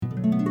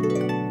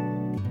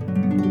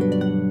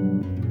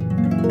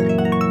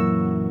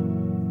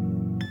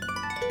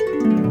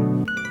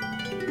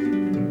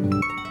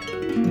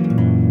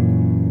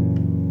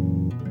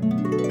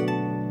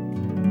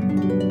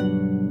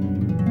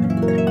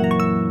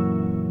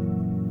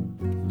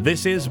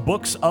This is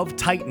Books of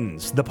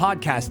Titans, the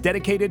podcast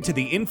dedicated to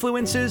the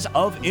influences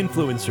of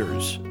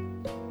influencers.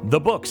 The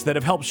books that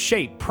have helped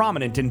shape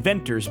prominent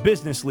inventors,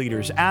 business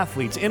leaders,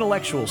 athletes,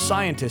 intellectuals,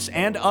 scientists,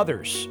 and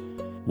others.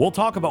 We'll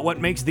talk about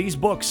what makes these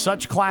books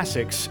such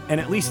classics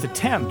and at least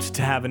attempt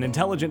to have an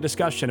intelligent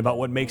discussion about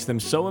what makes them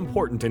so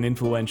important and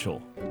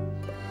influential.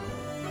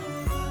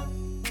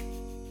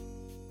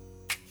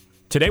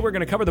 Today we're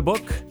going to cover the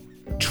book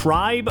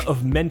Tribe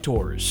of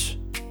Mentors,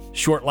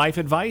 Short Life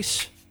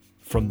Advice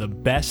from the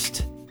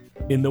Best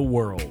in the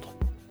World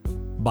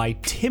by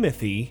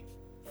Timothy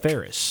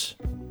Ferriss.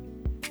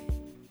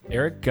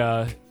 Eric,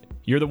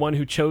 you're the one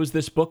who chose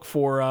this book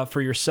for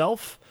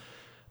yourself.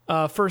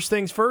 First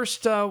things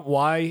first,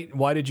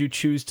 why did you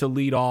choose to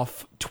lead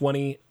off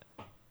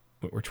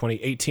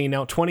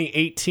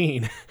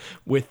 2018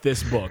 with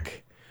this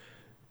book?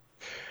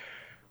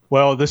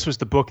 Well, this was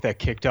the book that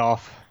kicked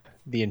off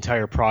the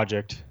entire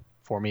project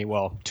for me.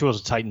 Well, Tools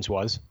of Titans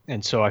was.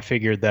 And so I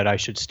figured that I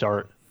should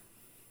start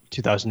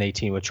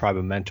 2018 with Tribe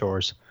of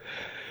Mentors.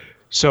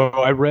 So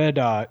I read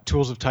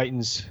Tools of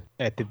Titans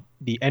at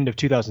the end of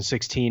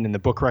 2016, and the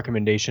book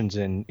recommendations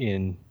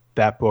in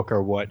that book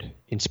are what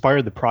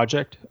inspired the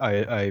project.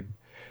 I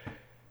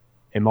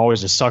am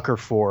always a sucker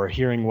for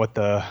hearing what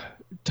the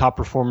top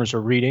performers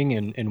are reading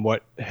and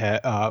what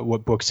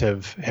books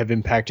have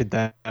impacted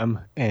them.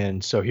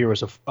 And so here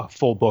was a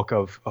full book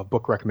of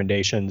book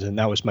recommendations, and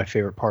that was my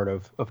favorite part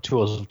of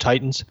Tools of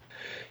Titans.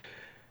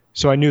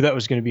 So I knew that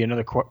was going to be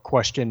another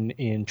question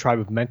in Tribe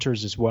of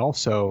Mentors as well.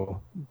 So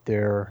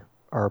there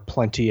are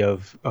plenty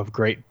of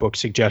great book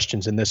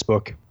suggestions in this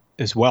book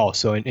as well.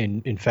 So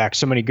in fact,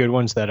 so many good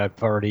ones that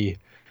I've already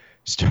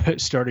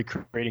started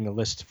creating a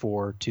list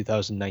for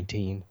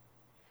 2019.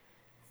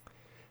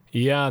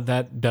 Yeah,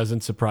 that doesn't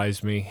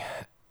surprise me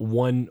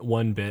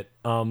one bit.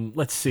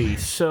 Let's see.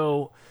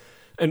 So,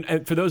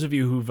 and for those of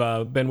you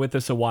who've been with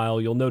us a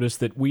while, you'll notice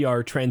that we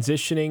are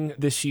transitioning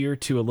this year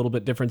to a little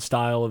bit different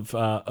style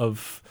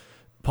of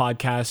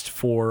podcast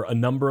for a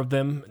number of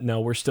them.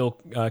 Now, we're still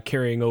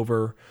carrying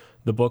over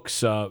the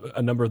books,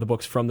 a number of the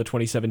books from the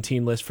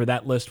 2017 list. For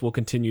that list, we'll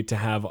continue to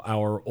have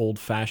our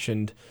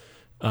old-fashioned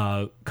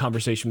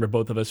conversation where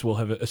both of us will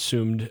have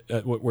assumed,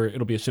 where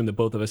it'll be assumed that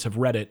both of us have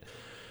read it.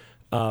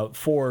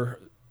 For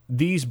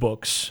these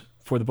books,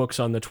 for the books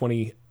on the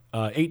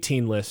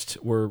 2018 list,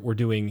 we're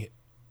doing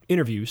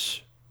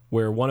interviews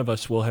where one of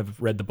us will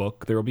have read the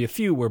book. There will be a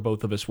few where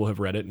both of us will have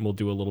read it, and we'll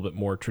do a little bit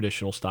more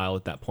traditional style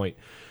at that point.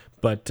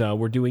 But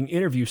we're doing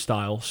interview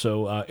style.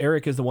 So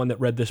Eric is the one that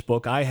read this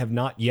book. I have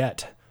not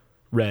yet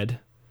read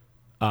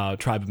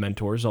Tribe of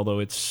Mentors, although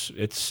it's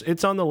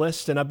on the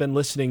list, and I've been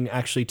listening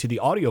actually to the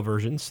audio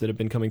versions that have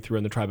been coming through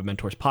on the Tribe of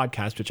Mentors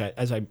podcast, which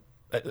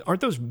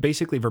aren't those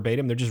basically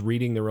verbatim? They're just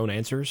reading their own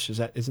answers.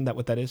 Isn't that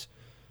what that is?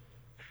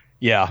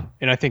 Yeah,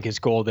 and I think his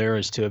goal there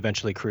is to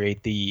eventually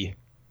create the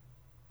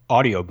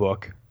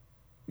audiobook.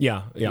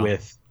 Yeah.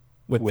 With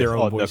their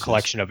own voices. The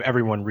collection of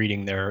everyone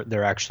reading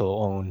their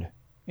actual own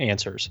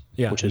answers.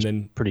 Yeah, which is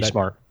pretty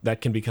smart.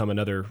 That can become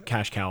another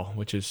cash cow,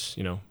 which is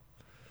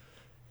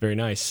very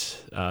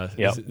nice.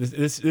 Yep.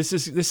 This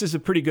is a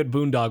pretty good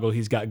boondoggle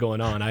he's got going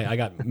on. I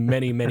got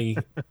many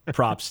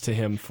props to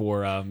him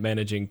for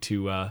managing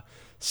to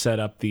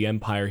set up the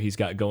empire he's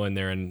got going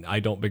there, and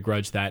I don't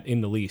begrudge that in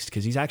the least,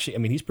 because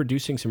he's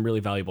producing some really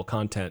valuable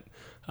content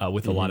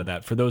with a lot of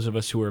that for those of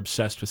us who are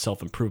obsessed with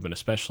self-improvement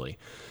especially.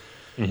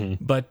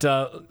 Mm-hmm. But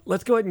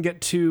let's go ahead and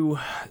get to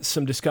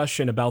some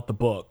discussion about the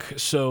book.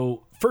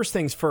 So first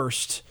things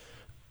first,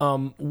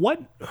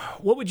 what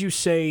would you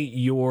say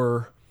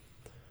your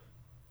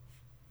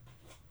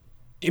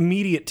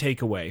immediate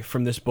takeaway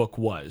from this book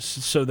was?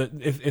 So that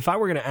if I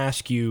were going to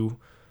ask you,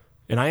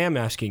 and I am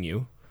asking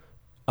you,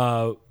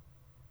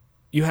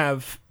 you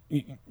have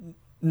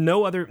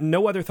no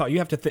other thought. You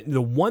have to think the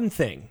one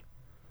thing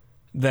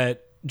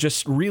that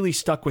just really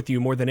stuck with you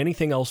more than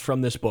anything else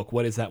from this book.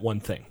 What is that one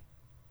thing?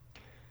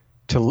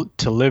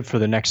 To live for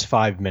the next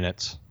 5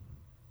 minutes.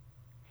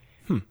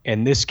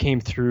 And this came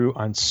through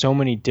on so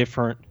many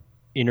different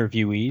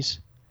interviewees,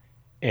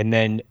 and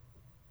then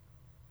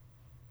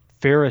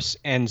Ferriss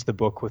ends the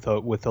book with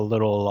a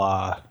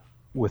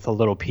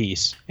little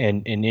piece,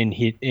 and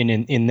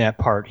in that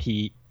part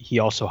he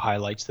also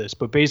highlights this.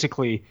 But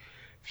basically,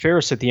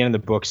 Ferriss at the end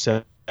of the book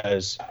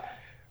says,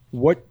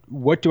 "What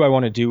do I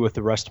want to do with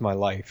the rest of my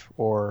life,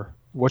 or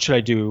what should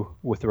I do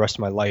with the rest of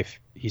my life?"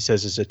 He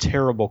says is a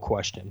terrible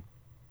question.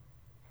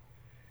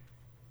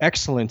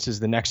 Excellence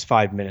is the next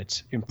 5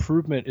 minutes.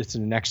 Improvement is the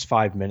next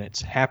 5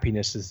 minutes.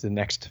 Happiness is the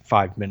next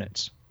 5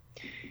 minutes.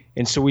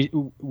 And so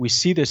we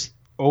see this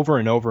over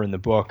and over in the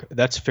book.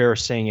 That's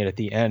Ferriss saying it at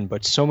the end,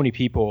 but so many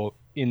people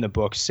in the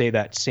book say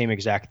that same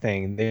exact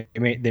thing.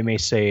 They may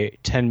say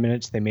 10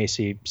 minutes. They may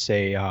say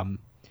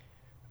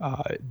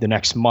the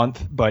next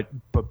month, but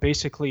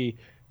basically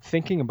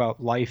thinking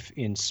about life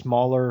in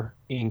smaller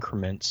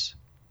increments.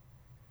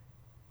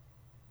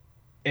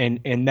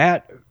 And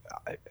that,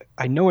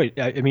 I know it.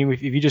 I mean,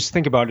 if you just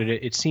think about it,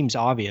 it seems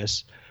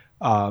obvious,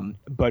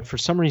 but for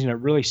some reason it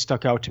really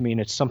stuck out to me, and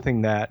it's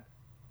something that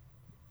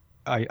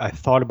I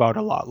thought about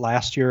a lot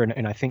last year,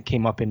 and I think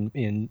came up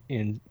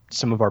in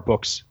some of our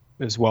books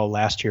as well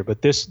last year.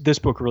 But this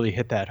book really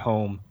hit that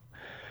home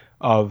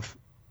of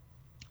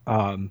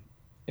um,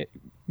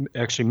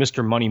 actually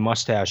Mr. Money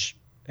Mustache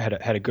had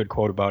a good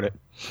quote about it.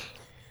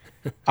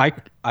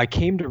 I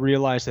came to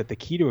realize that the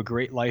key to a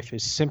great life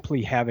is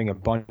simply having a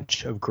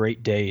bunch of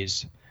great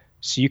days,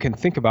 so you can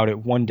think about it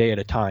one day at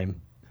a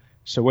time.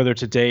 So whether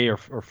it's a day or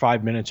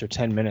 5 minutes or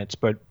 10 minutes,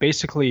 but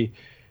basically,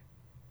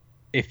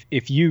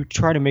 if you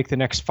try to make the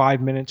next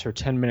 5 minutes or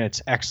 10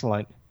 minutes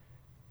excellent,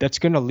 that's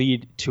going to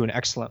lead to an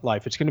excellent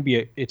life. It's going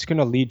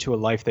to lead to a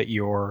life that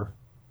you're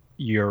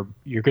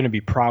going to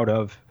be proud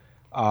of.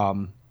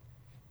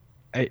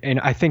 And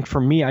I think for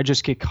me, I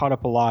just get caught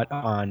up a lot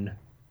on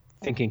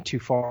thinking too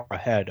far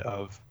ahead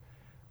of,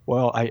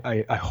 well,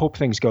 I hope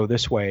things go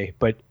this way,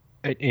 but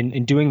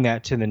in doing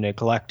that to the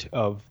neglect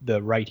of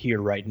the right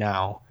here, right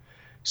now.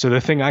 So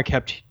the thing I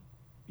kept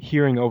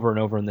hearing over and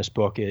over in this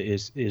book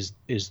is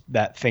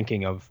that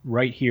thinking of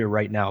right here,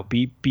 right now,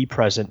 be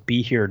present,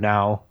 be here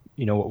now,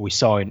 what we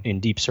saw in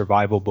Deep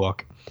Survival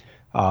book.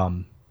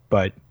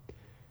 But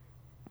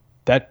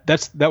that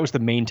was the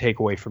main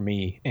takeaway for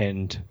me,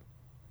 and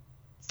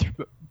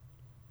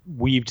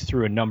weaved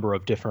through a number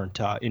of different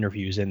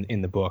interviews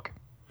in the book.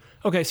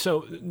 Okay,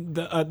 so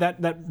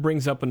that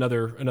brings up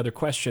another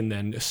question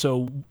then.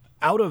 So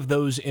out of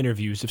those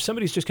interviews, if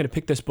somebody's just going to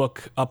pick this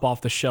book up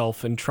off the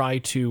shelf and try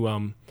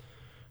to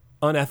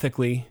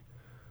unethically,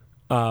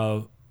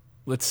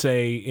 let's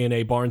say in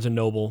a Barnes and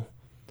Noble,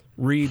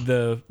 read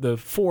the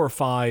 4 or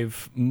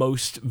 5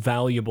 most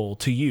valuable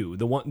to you,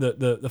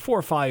 the 4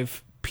 or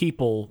 5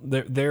 people,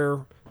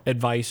 their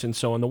advice and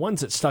so on, the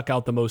ones that stuck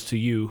out the most to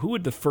you, who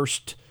would the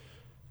first?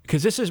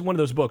 Because this is one of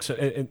those books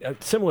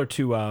similar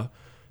to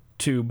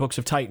Books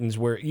of Titans,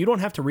 where you don't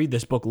have to read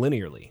this book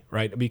linearly,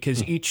 right?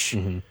 Because each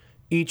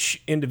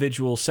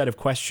individual set of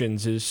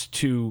questions is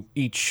to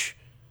each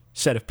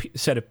set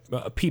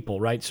of people,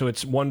 right? So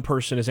it's one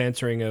person is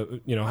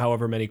answering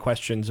however many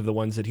questions of the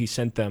ones that he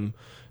sent them,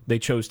 they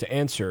chose to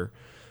answer.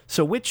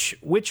 So which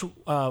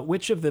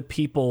of the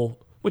people,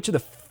 what are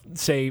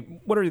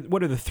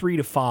the 3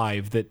 to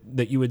 5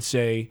 that you would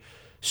say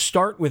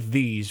start with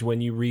these when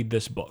you read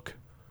this book?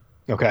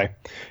 Okay.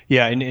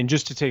 Yeah, and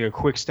just to take a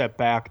quick step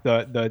back,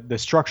 the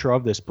structure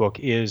of this book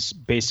is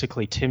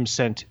basically Tim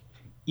sent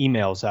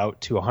emails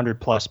out to 100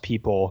 plus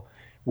people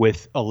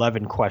with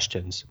 11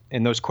 questions.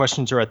 And those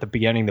questions are at the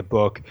beginning of the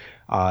book.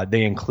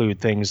 They include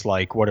things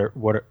like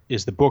what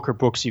is the book or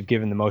books you've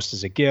given the most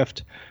as a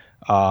gift?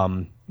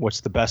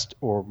 What's the best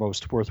or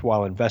most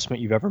worthwhile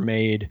investment you've ever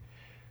made?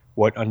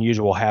 What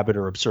unusual habit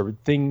or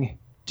absurd thing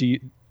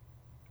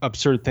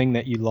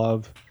that you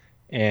love?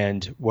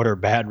 And what are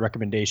bad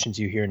recommendations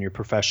you hear in your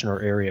profession or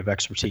area of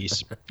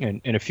expertise?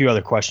 and a few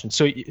other questions.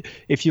 So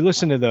if you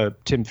listen to the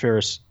Tim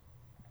Ferriss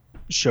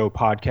Show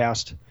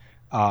podcast,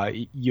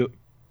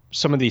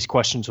 some of these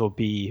questions will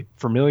be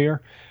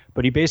familiar,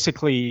 but he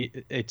basically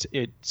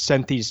it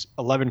sent these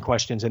 11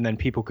 questions, and then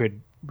people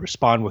could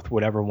respond with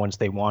whatever ones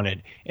they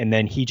wanted, and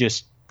then he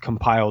just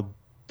compiled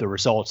the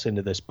results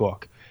into this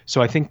book.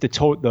 So I think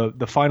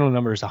the final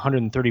number is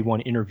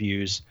 131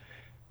 interviews,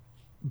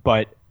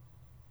 but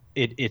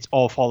it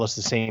all follows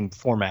the same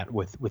format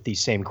with these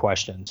same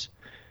questions.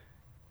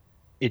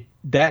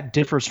 That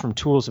differs from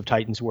Tools of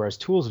Titans, whereas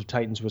Tools of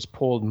Titans was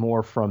pulled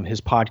more from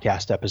his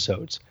podcast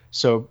episodes.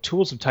 So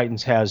Tools of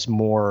Titans has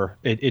more.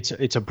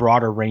 It's a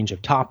broader range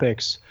of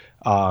topics.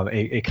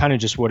 It kind of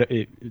just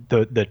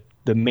the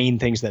main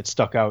things that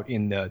stuck out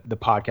in the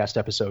podcast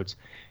episodes.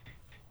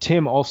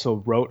 Tim also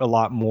wrote a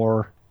lot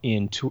more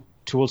in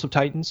Tools of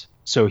Titans.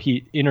 So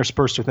he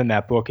interspersed within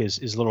that book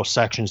is little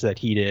sections that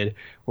he did,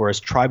 whereas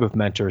Tribe of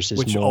Mentors is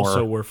which more,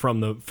 also were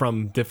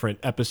from different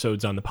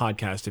episodes on the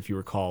podcast, if you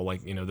recall,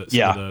 like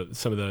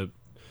some of the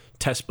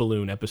test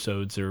balloon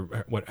episodes or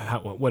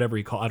whatever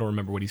he called. I don't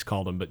remember what he's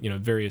called them, but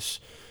various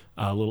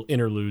little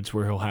interludes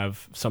where he'll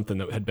have something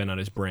that had been on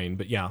his brain.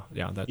 But yeah.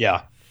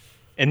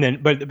 And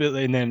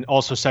then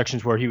also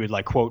sections where he would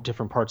like quote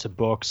different parts of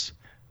books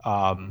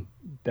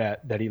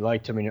that he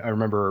liked. I mean, I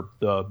remember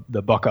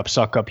the Buck Up,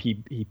 Suck Up.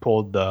 He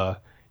pulled the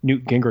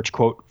Newt Gingrich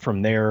quote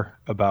from there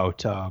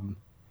about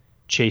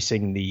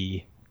chasing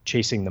the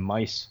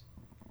mice.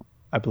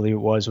 I believe it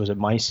was it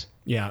mice?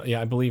 Yeah,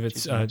 I believe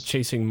it's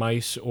chasing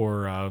mice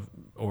or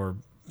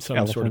some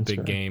Elephants sort of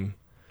big game.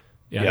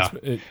 Yeah.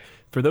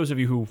 For those of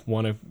you who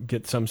want to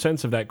get some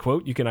sense of that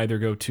quote, you can either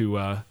go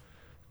to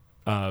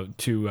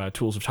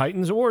Tools of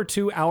Titans or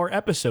to our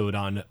episode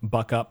on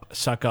Buck Up,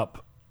 Suck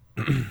Up.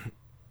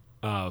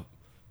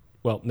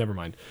 Well, never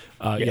mind.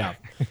 Yeah.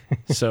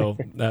 So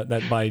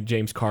that by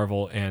James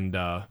Carville and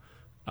Begala,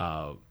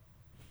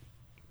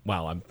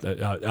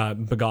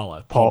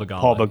 Paul Begala.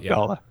 Paul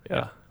Begala.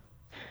 Yeah.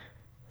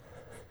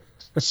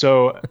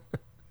 So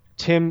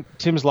Tim's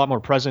a lot more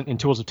present in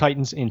Tools of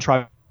Titans. In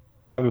Tribe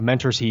of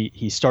Mentors,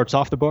 he starts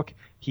off the book.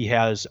 He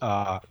has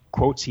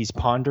quotes he's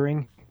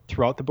pondering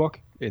throughout the book,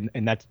 and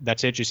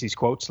that's it, just these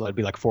quotes. So that'd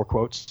be like 4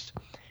 quotes.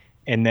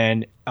 and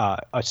then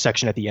a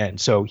section at the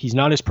end. So he's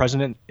not as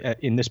president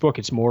in this book.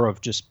 It's more of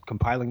just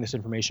compiling this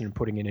information and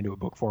putting it into a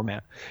book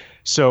format.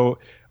 So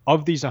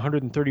of these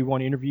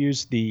 131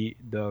 interviews, the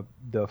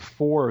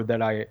four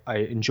that I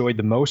enjoyed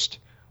the most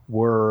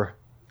were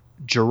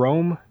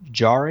Jerome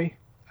Jare.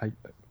 I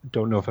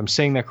don't know if I'm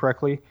saying that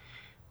correctly.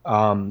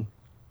 Mark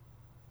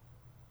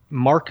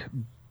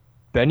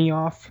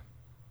Benioff,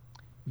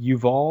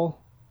 Yuval,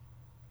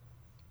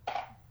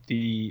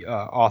 the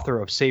author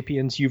of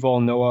 *Sapiens*,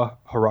 Yuval Noah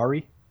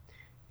Harari,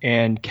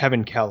 and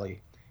Kevin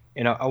Kelly.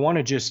 And I want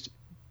to just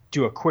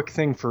do a quick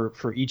thing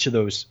for each of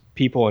those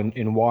people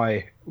and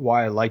why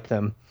I like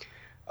them.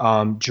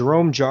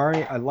 Jerome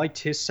Jare, I liked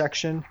his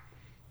section.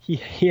 He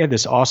had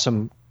this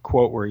awesome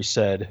quote where he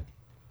said,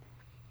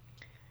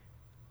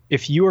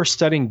 "If you are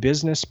studying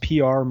business,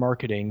 PR,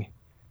 marketing,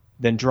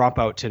 then drop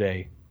out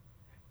today.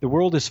 The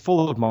world is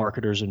full of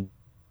marketers and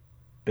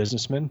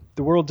businessmen.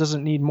 The world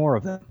doesn't need more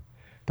of them.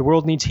 The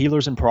world needs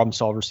healers and problem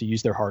solvers to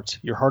use their hearts.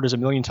 Your heart is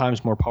 1,000,000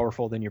 times more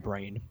powerful than your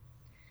brain."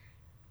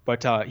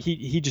 But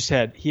he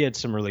had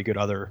some really good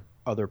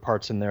other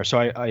parts in there. So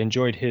I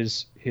enjoyed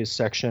his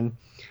section.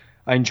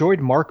 I enjoyed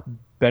Mark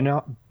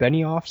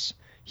Benioff's.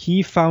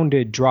 He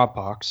founded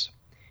Dropbox,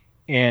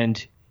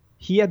 and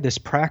he had this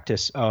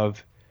practice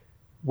of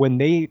when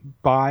they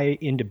buy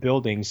into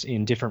buildings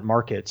in different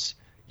markets,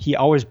 he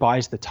always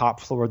buys the top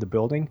floor of the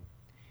building,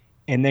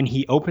 and then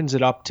he opens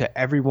it up to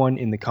everyone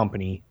in the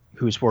company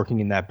who's working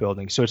in that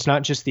building. So it's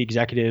not just the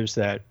executives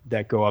that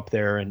go up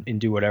there and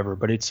do whatever,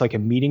 but it's like a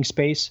meeting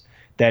space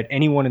that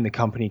anyone in the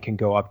company can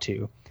go up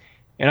to.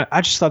 And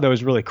I just thought that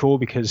was really cool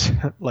because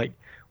like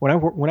when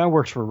I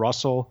worked for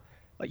Russell,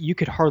 like, you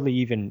could hardly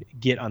even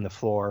get on the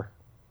floor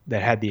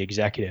that had the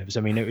executives.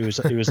 I mean, it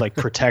was like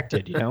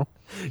protected, you know?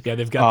 Yeah,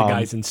 they've got the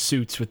guys in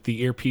suits with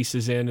the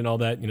earpieces in and all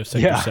that. You know,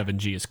 Sector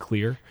 7G is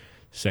clear.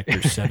 Sector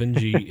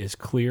 7G is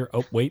clear.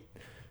 Oh, wait.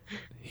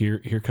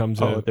 Here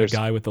comes a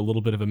guy with a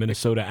little bit of a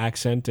Minnesota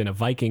accent and a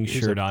Viking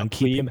shirt on.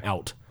 Keep him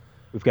out.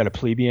 We've got a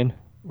plebeian.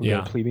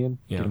 Got a plebeian.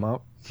 Yeah. Get him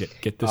out.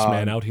 Get this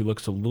man out. He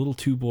looks a little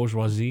too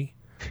bourgeoisie.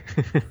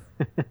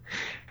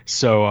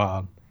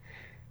 So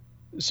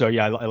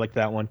yeah, I like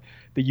that one.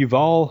 The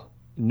Yuval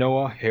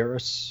Noah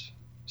Harris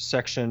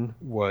section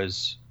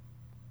was,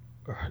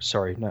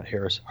 sorry, not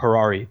Harris,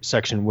 Harari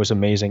section was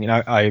amazing. And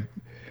I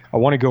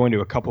want to go into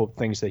a couple of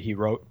things that he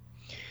wrote.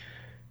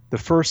 The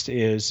first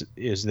is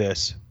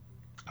this,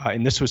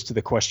 and this was to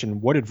the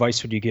question, what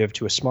advice would you give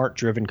to a smart,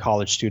 driven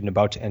college student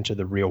about to enter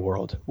the real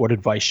world? What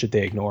advice should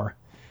they ignore?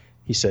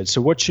 He said,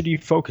 so what should you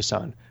focus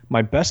on?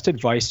 My best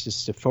advice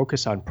is to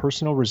focus on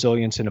personal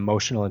resilience and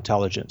emotional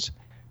intelligence.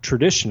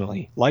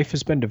 Traditionally, life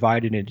has been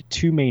divided into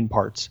two main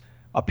parts,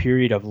 a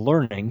period of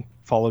learning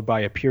followed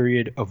by a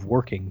period of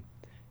working.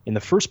 In the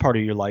first part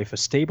of your life, a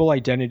stable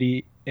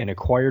identity and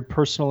acquired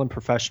personal and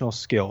professional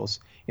skills.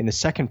 In the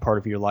second part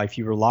of your life,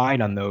 you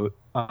relied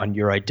on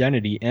your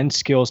identity and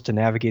skills to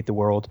navigate the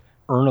world,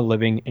 earn a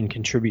living, and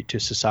contribute to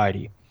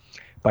society.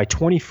 By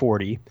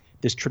 2040,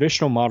 this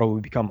traditional model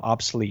will become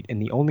obsolete,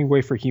 and the only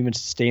way for humans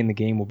to stay in the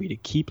game will be to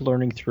keep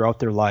learning throughout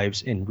their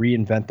lives and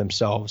reinvent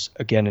themselves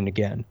again and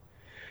again.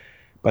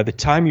 By the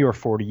time you are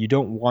 40, you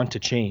don't want to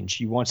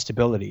change. You want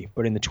stability.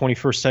 But in the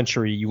 21st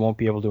century, you won't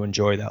be able to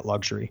enjoy that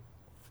luxury.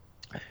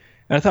 And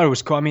I thought it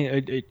was cool. I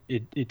mean,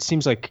 it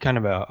seems like kind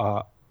of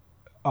a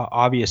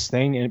obvious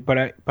thing, but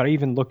I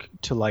even look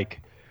to like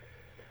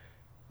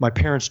my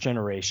parents'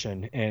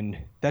 generation, and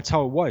that's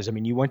how it was. I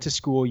mean, you went to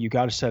school, you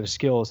got a set of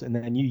skills, and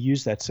then you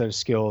use that set of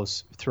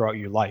skills throughout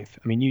your life.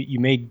 I mean, you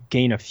may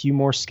gain a few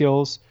more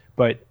skills,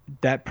 but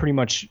that pretty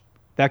much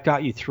that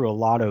got you through a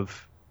lot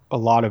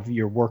of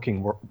your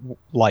working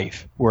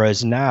life.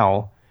 Whereas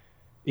now,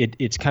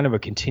 it's kind of a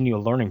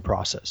continual learning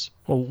process.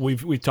 Well,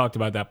 we've talked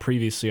about that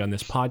previously on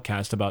this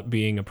podcast about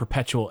being a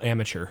perpetual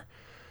amateur.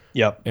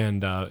 Yep.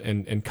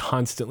 And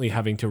constantly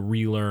having to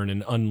relearn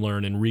and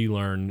unlearn and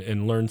relearn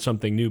and learn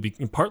something new,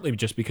 partly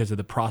just because of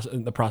the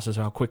process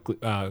of how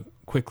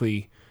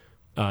quickly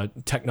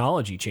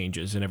technology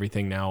changes and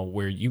everything now,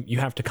 where you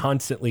have to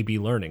constantly be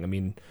learning. I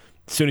mean,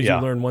 as soon as you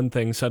learn one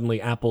thing,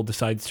 suddenly Apple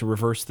decides to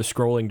reverse the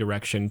scrolling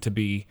direction to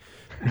be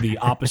the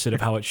opposite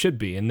of how it should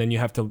be. And then you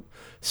have to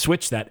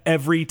switch that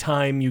every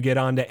time you get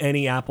onto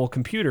any Apple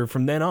computer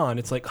from then on.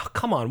 It's like, oh,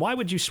 come on, why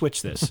would you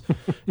switch this?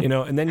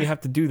 And then you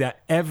have to do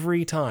that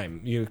every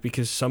time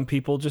because some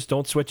people just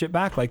don't switch it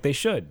back like they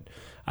should.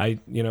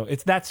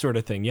 It's that sort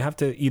of thing. You have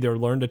to either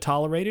learn to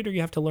tolerate it or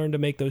you have to learn to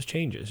make those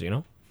changes,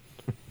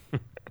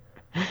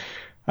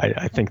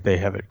 I think they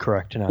have it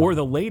correct now. Or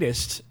the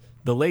latest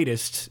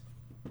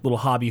little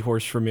hobby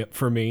horse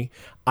for me,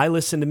 I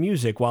listen to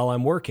music while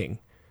I'm working.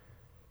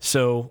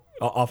 So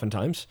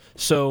oftentimes,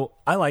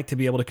 I like to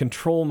be able to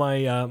control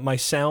my my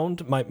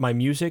sound, my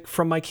music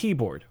from my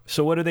keyboard.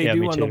 So what do they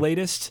do on the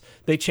latest?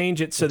 They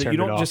change it so that you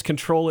don't just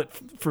control it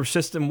for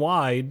system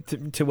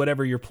wide to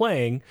whatever you're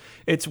playing.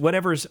 It's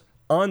whatever's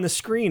on the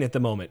screen at the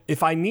moment.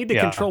 If I need to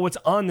control what's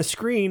on the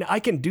screen, I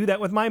can do that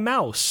with my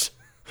mouse.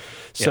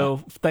 So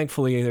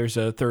thankfully, there's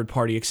a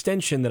third-party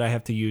extension that I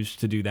have to use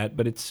to do that.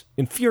 But it's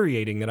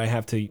infuriating that I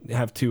have to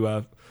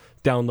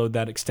download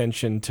that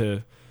extension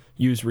to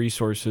use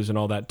resources and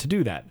all that to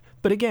do that.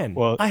 But again,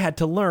 I had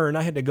to learn.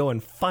 I had to go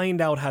and find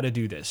out how to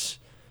do this.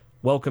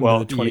 Welcome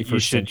to the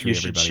 21st century,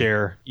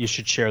 everybody. You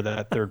should share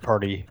that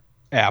third-party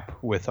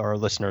app with our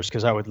listeners,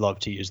 because I would love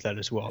to use that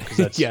as well,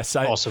 because that's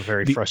also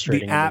very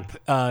frustrating. The app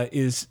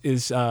is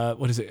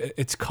what is it?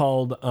 It's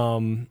called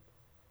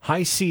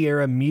High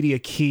Sierra Media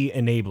Key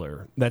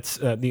Enabler. That's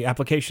the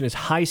application is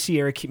High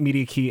Sierra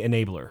Media Key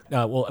Enabler.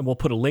 We'll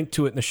put a link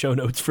to it in the show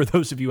notes for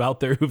those of you out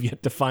there who've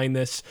yet to find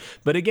this.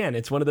 But again,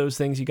 it's one of those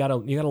things you gotta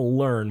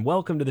learn.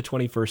 Welcome to the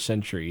 21st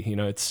century. You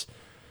know, it's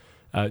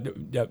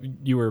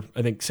you were,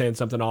 I think, saying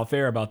something off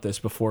air about this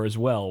before as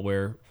well,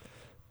 where,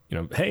 you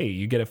know, hey,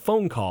 you get a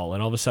phone call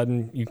and all of a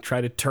sudden you try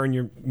to turn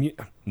your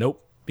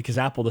nope, because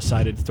Apple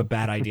decided it's a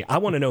bad idea. I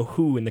want to know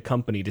who in the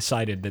company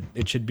decided that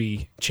it should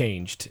be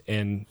changed,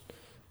 and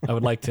I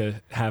would like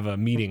to have a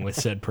meeting with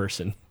said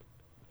person.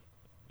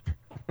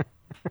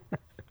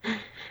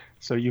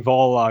 So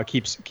Yuval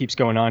keeps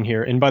going on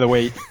here. And by the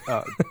way,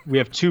 we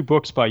have 2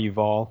 books by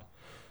Yuval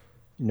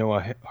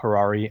Noah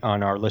Harari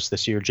on our list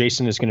this year.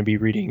 Jason is going to be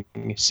reading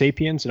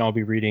Sapiens, and I'll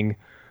be reading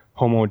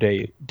Homo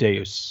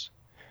Deus.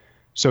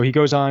 So he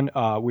goes on,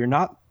 we're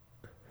not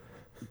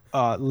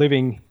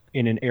living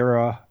in an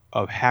era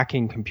of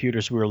hacking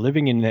computers. We're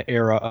living in the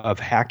era of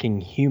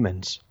hacking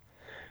humans.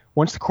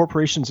 Once the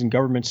corporations and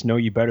governments know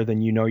you better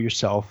than you know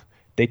yourself,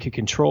 they can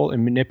control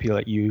and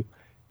manipulate you,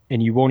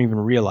 and you won't even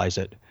realize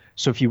it.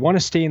 So if you want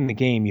to stay in the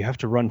game, you have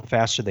to run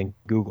faster than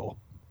Google.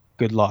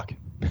 Good luck.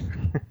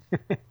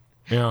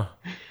 Yeah.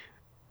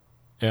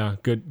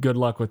 Good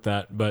luck with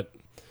that. But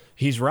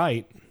he's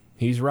right.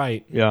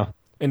 Yeah.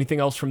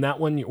 Anything else from that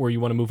one, or you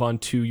want to move on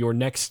to your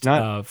next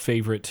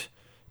favorite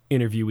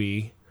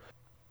interviewee?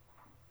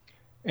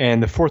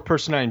 And the 4th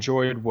person I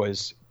enjoyed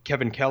was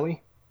Kevin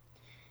Kelly.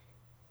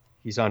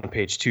 He's on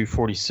page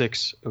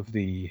 246 of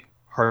the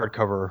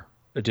hardcover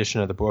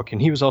edition of the book,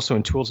 and he was also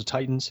in Tools of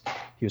Titans.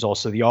 He was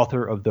also the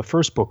author of the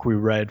first book we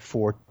read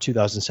for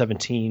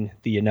 2017,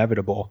 The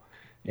Inevitable,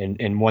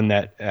 and one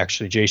that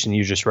actually, Jason,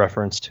 you just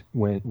referenced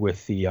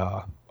with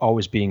the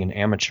always being an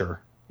amateur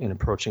and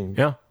approaching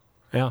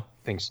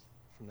things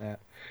from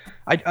that.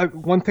 I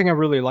one thing I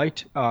really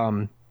liked,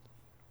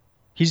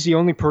 he's the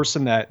only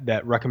person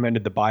that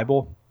recommended the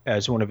Bible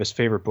as one of his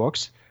favorite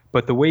books,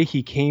 but the way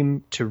he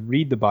came to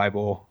read the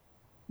Bible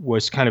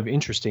was kind of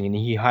interesting, and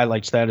he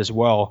highlights that as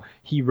well.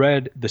 He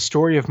read The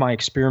Story of My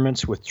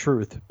Experiments with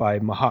Truth by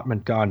Mahatma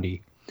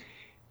Gandhi,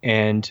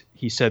 and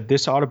he said,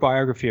 this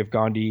autobiography of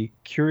Gandhi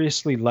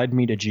curiously led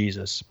me to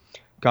Jesus.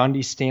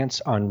 Gandhi's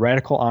stance on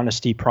radical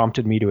honesty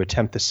prompted me to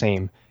attempt the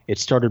same. It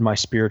started my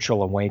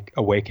spiritual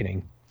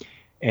awakening.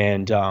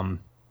 And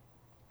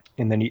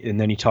then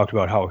he talked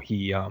about how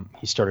he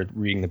started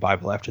reading the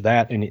Bible after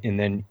that, and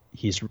then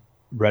he's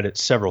read it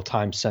several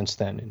times since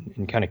then,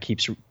 and kind of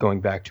keeps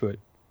going back to it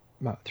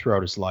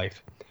throughout his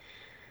life.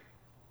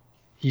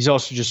 He's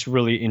also just a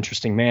really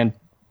interesting man.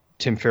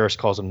 Tim Ferriss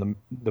calls him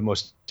the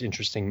most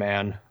interesting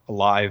man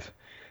alive.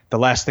 The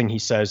last thing he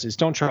says is,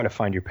 don't try to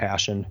find your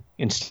passion.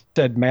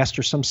 Instead,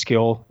 master some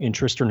skill,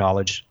 interest, or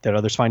knowledge that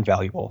others find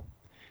valuable.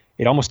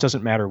 It almost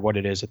doesn't matter what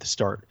it is at the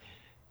start.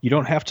 You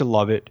don't have to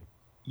love it.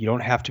 You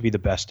don't have to be the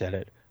best at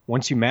it.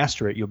 Once you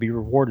master it, you'll be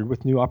rewarded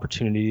with new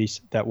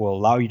opportunities that will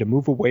allow you to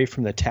move away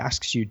from the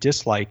tasks you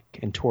dislike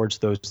and towards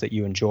those that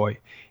you enjoy.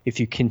 If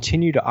you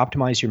continue to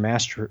optimize your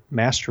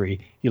mastery,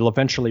 you'll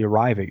eventually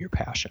arrive at your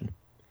passion.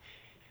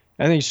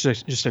 I think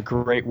it's just a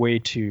great way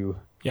to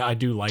I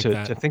do like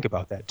that, to think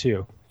about that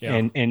too.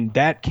 Yeah. And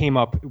that came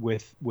up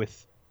with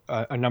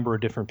a number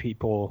of different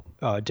people,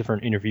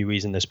 different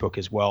interviewees in this book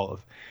as well.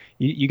 Of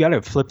you got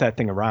to flip that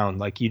thing around.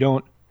 Like, you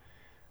don't.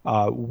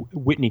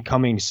 Whitney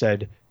Cummings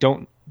said,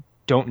 "Don't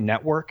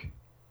network,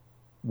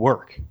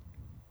 work."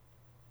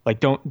 Like,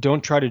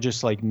 don't try to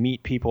just like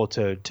meet people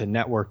to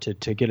network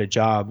to get a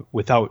job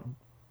without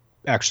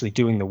actually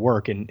doing the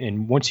work.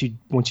 And once you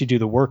do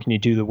the work and you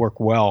do the work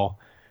well,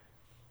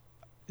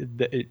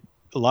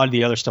 a lot of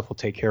the other stuff will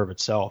take care of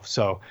itself.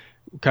 So,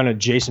 kind of,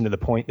 Jason, to the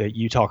point that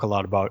you talk a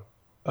lot about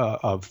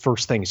of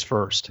first things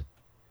first.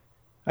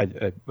 I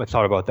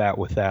thought about that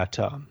with that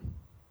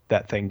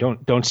thing.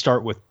 Don't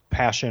start with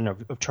passion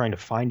of trying to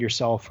find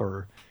yourself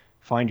or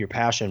find your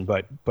passion,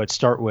 but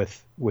start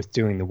with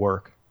doing the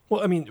work.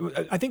 Well, I mean,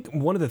 I think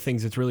one of the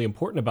things that's really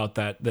important about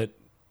that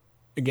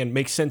again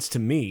makes sense to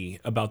me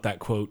about that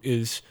quote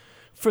is,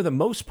 for the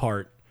most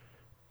part,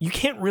 you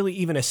can't really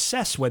even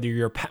assess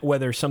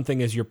whether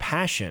something is your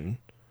passion.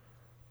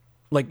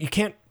 Like, you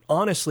can't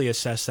honestly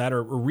assess that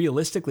or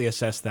realistically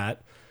assess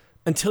that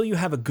until you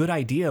have a good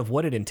idea of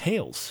what it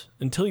entails,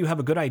 until you have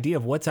a good idea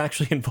of what's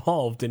actually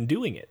involved in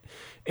doing it.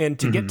 And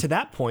to get to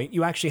that point,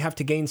 you actually have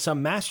to gain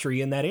some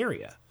mastery in that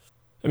area.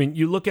 I mean,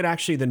 you look at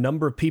actually the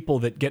number of people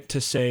that get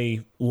to,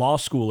 say, law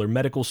school or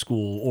medical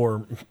school,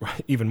 or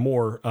even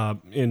more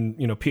in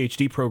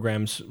PhD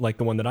programs like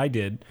the one that I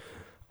did.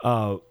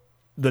 The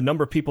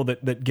number of people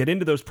that get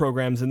into those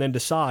programs and then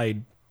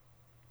decide,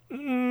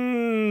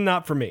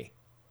 Not for me.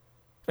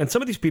 And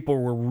some of these people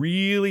were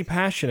really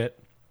passionate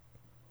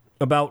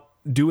about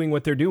doing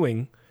what they're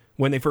doing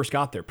when they first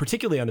got there,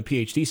 particularly on the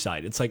PhD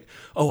side. It's like,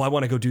 oh, I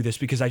want to go do this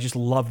because I just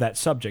love that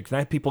subject. And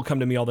I have people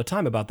come to me all the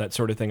time about that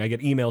sort of thing. I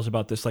get emails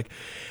about this like,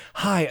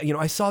 hi,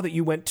 I saw that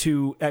you went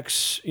to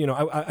X,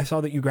 I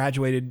saw that you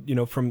graduated,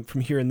 from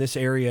here in this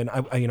area. And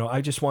I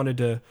just wanted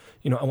to,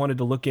 I wanted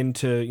to look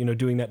into,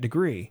 doing that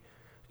degree,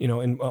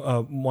 and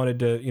wanted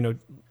to,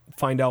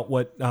 find out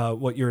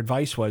what your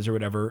advice was or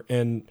whatever.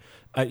 And,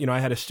 I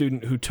had a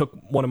student who took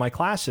one of my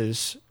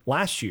classes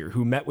last year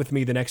who met with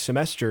me the next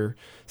semester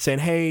saying,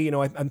 hey,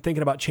 I'm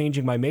thinking about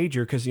changing my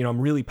major because,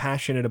 I'm really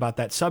passionate about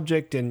that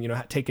subject.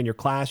 And, taking your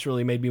class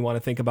really made me want to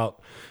think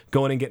about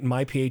going and getting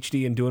my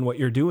PhD and doing what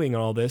you're doing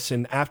and all this.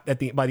 And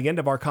by the end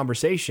of our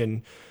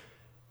conversation,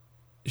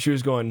 she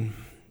was going,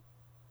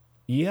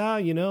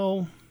 yeah,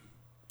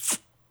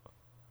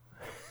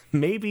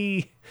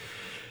 maybe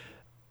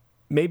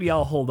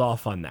I'll hold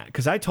off on that.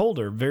 Because I told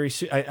her very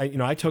soon,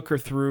 I took her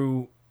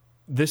through,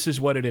 this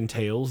is what it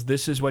entails.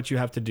 This is what you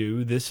have to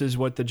do. This is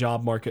what the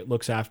job market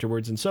looks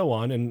afterwards and so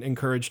on, and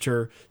encouraged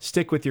her,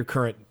 stick with your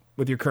current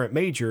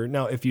major.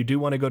 Now, if you do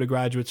want to go to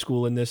graduate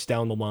school in this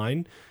down the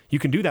line, you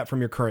can do that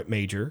from your current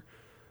major.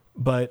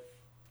 But,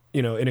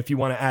 and if you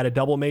want to add a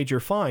double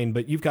major, fine,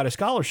 but you've got a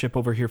scholarship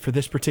over here for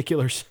this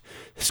particular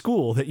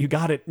school that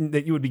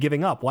you would be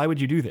giving up. Why would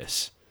you do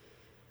this?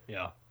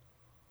 Yeah.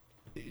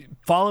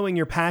 Following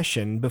your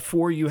passion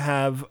before you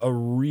have a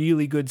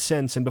really good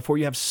sense and before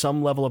you have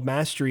some level of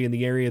mastery in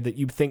the area that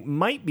you think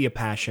might be a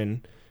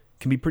passion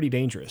can be pretty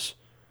dangerous.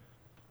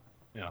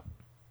 Yeah.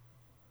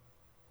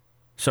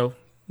 So,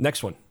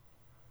 next one.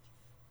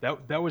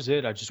 That was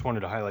it. I just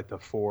wanted to highlight the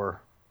four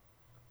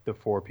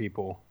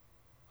people.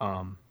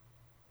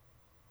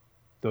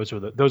 Those are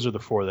the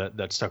four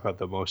that stuck out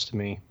the most to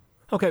me.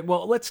 Okay,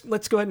 well, let's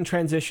go ahead and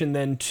transition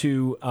then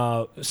to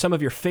some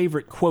of your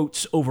favorite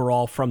quotes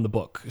overall from the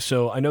book.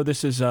 So I know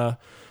this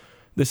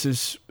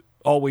is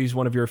always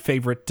one of your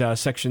favorite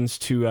sections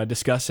to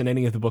discuss in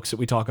any of the books that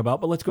we talk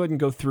about, but let's go ahead and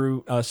go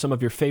through some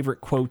of your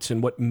favorite quotes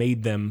and what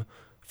made them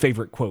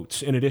favorite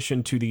quotes, in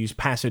addition to these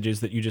passages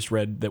that you just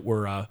read that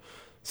were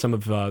some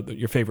of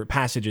your favorite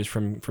passages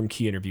from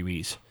key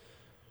interviewees.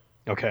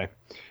 Okay.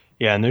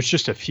 Yeah, and there's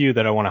just a few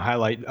that I want to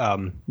highlight.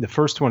 The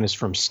first one is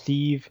from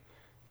Steve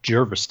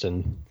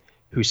Jurvetson,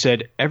 who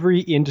said,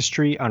 every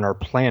industry on our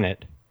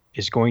planet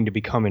is going to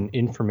become an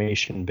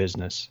information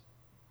business.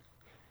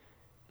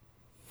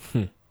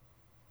 And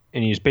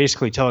he's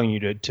basically telling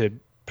you to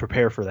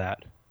prepare for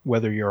that.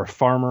 Whether you're a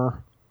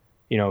farmer,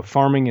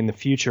 farming in the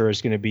future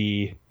is going to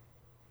be,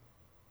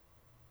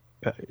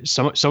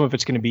 some of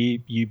it's going to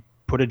be, you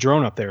put a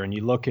drone up there and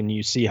you look and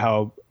you see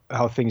how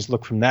things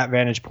look from that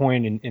vantage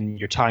point, and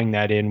you're tying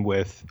that in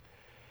with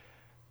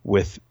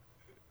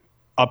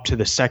up to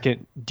the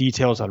second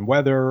details on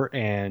weather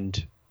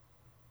and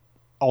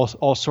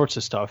all sorts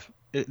of stuff.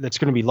 That's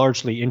going to be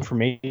largely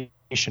information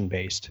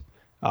based.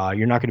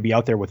 You're not going to be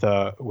out there with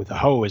a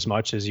hoe as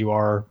much as you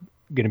are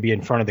going to be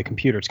in front of the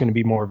computer. It's going to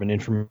be more of an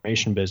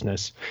information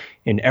business,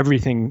 and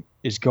everything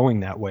is going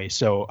that way.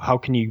 So how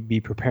can you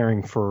be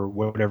preparing for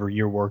whatever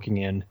you're working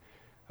in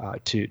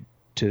to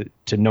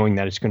knowing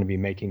that it's going to be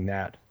making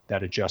that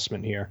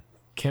adjustment here?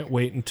 Can't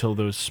wait until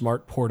those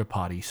smart porta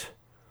potties.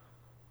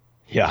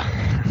 Yeah.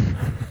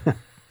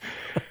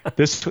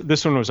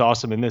 This one was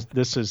awesome, and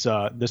this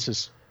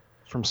is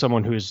from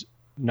someone who's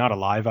not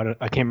alive.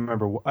 I can't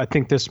remember. I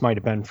think this might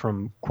have been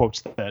from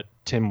quotes that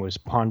Tim was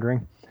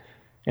pondering,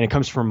 and it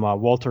comes from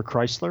Walter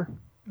Chrysler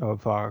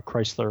of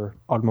Chrysler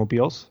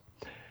Automobiles,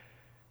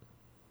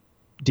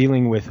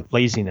 dealing with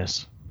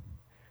laziness.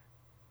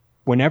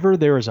 Whenever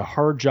there is a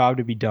hard job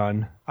to be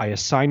done, I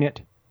assign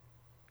it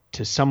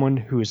to someone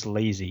who is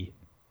lazy.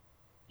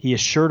 He is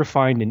sure to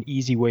find an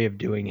easy way of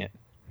doing it.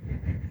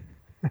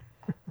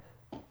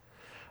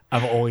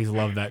 I've always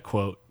loved that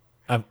quote.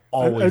 I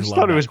just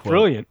thought it was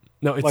brilliant.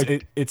 No,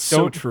 it's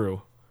so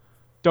true.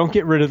 Don't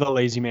get rid of the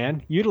lazy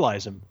man.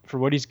 Utilize him for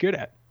what he's good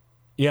at.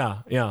 Yeah.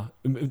 Now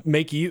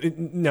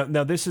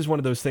this is one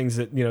of those things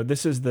that,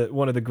 this is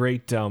one of the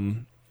great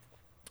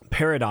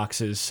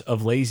paradoxes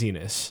of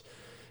laziness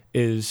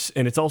is,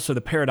 and it's also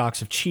the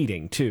paradox of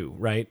cheating too,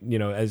 right?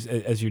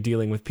 As you're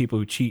dealing with people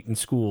who cheat in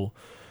school,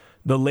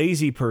 the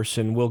lazy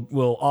person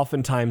will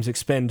oftentimes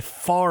expend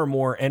far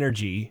more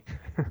energy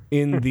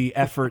in the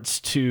efforts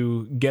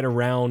to get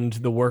around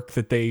the work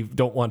that they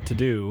don't want to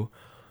do.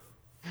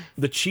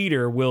 The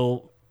cheater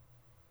will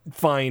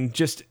find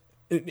just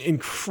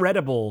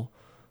incredible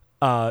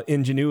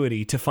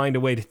ingenuity to find a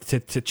way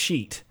to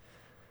cheat.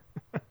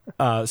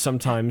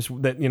 Sometimes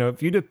that,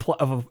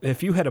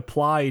 if you had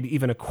applied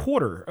even a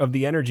quarter of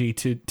the energy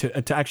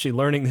to actually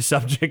learning the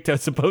subject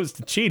as opposed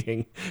to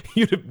cheating,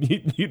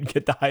 you'd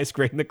get the highest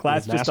grade in the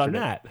class just on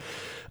that.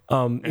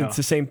 It's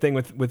the same thing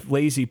with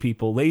lazy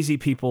people. Lazy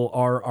people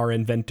are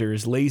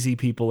inventors. Lazy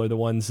people are the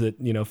ones that,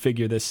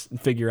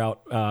 figure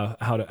out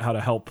how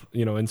to help,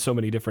 in so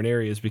many different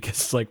areas, because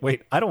it's like,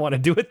 wait, I don't want to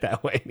do it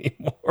that way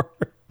anymore.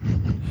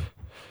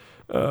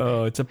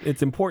 Oh,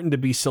 it's important to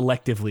be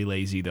selectively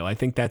lazy, though. I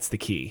think that's the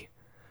key.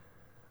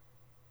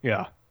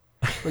 Yeah.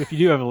 But if you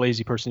do have a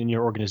lazy person in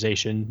your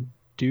organization,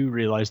 do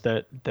realize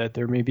that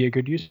there may be a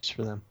good use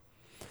for them.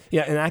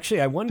 Yeah, and actually,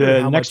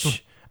 The next one.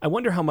 I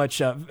wonder how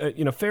much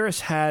Ferris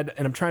had,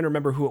 and I'm trying to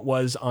remember who it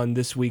was on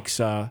this week's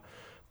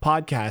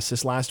podcast,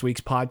 this last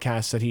week's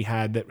podcast that he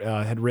had that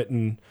had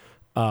written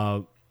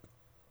on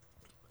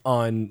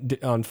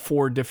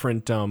four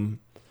different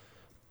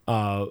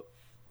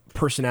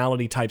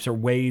personality types or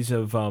ways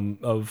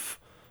of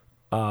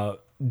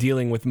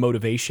dealing with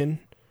motivation.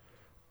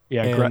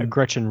 Yeah,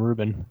 Gretchen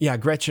Rubin. Yeah,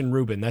 Gretchen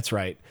Rubin. That's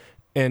right.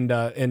 And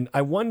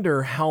I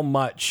wonder how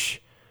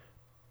much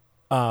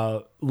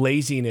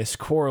laziness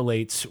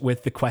correlates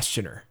with the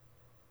questioner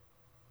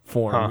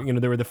form.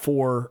 There were the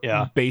four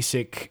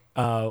basic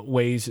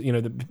ways.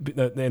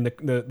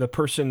 The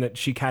person that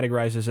she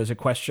categorizes as a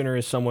questioner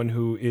is someone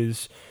who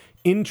is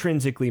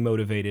intrinsically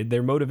motivated.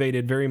 They're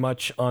motivated very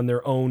much on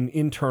their own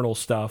internal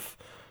stuff,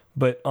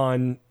 but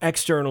on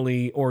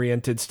externally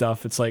oriented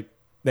stuff, it's like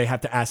they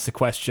have to ask the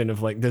question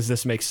of like, does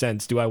this make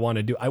sense? Do I want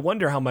to do? I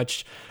wonder how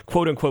much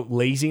quote unquote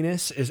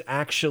laziness is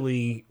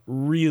actually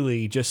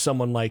really just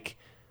someone like,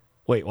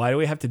 wait, why do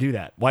we have to do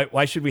that?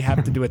 Why should we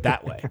have to do it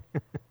that way?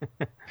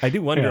 I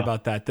do wonder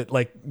about that.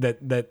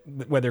 That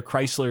whether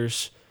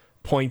Chrysler's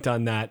point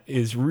on that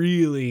is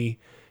really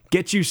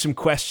get you some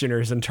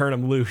questioners and turn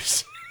them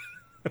loose.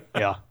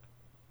 Yeah,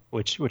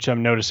 which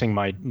I'm noticing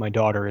my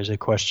daughter is a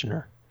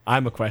questioner.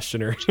 I'm a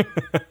questioner.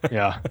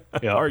 Yeah,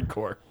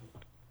 hardcore.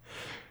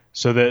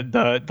 So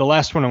the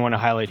last one I want to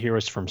highlight here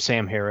is from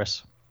Sam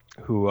Harris,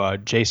 who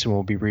Jason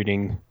will be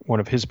reading one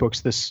of his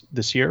books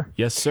this year.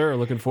 Yes, sir.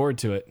 Looking forward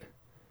to it.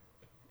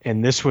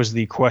 And this was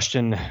the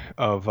question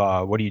of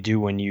what do you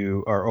do when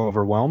you are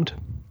overwhelmed?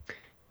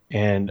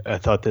 And I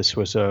thought this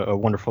was a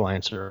wonderful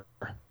answer.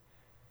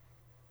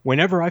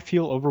 Whenever I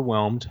feel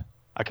overwhelmed,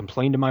 I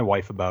complain to my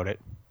wife about it.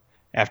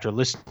 After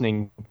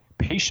listening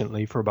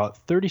patiently for about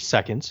 30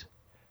 seconds,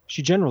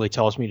 she generally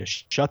tells me to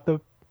shut the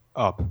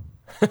up.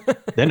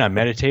 Then I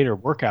meditate or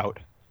work out.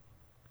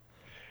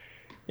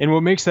 And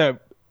what makes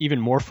that even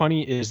more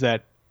funny is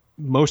that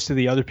most of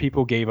the other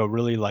people gave a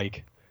really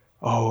like,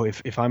 oh,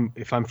 if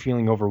I'm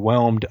feeling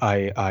overwhelmed,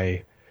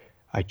 I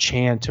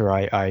chant or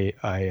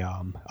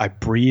I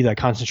breathe, I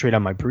concentrate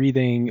on my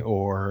breathing,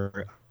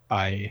 or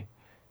I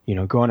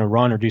go on a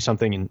run or do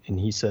something, and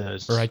he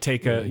says, or I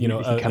take a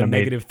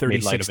negative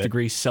 36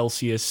 degrees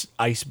Celsius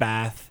ice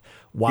bath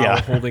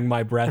while holding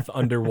my breath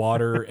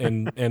underwater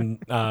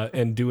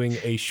and doing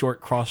a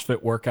short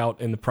CrossFit workout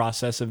in the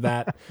process of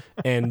that,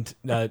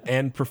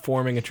 and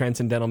performing a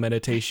transcendental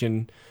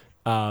meditation,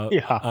 doing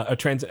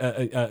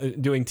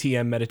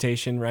TM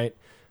meditation, right?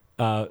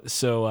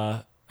 So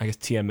I guess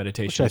TM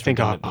meditation. Which I think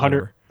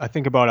 100. I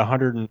think about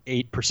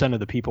 108% of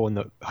the people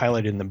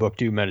highlighted in the book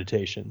do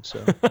meditation.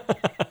 So.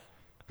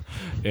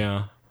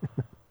 Yeah.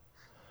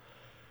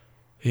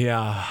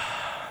 Yeah.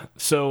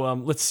 So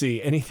let's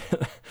see.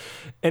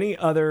 Any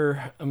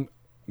other? I'm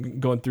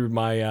going through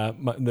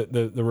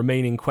the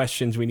remaining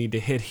questions we need to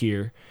hit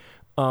here.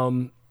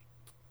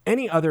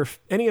 Any other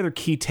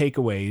key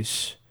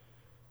takeaways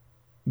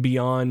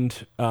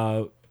beyond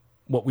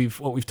what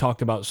we've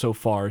talked about so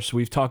far? So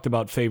we've talked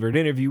about favorite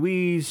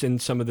interviewees and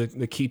some of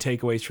the key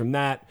takeaways from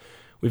that.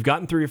 We've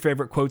gotten through your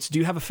favorite quotes. Do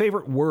you have a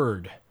favorite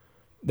word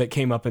that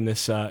came up in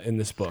this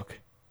book?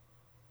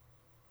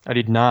 I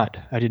did not.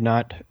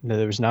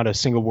 There was not a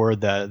single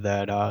word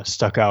that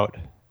stuck out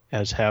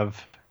as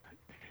have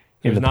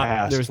in the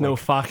past. There's no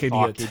fuck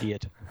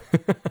idiot.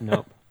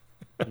 Nope.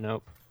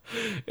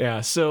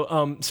 Yeah.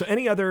 So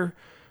any other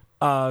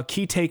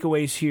key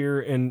takeaways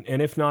here, and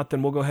if not,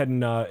 then we'll go ahead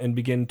and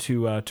begin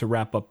to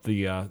wrap up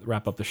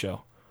the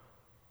show.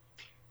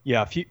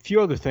 Yeah, a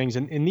few other things,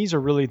 and these are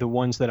really the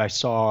ones that I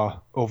saw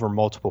over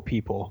multiple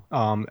people.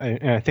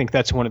 And I think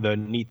that's one of the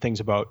neat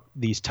things about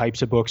these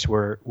types of books,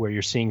 where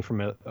you're seeing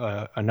from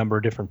a number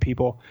of different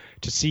people,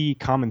 to see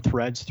common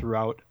threads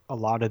throughout a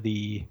lot of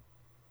the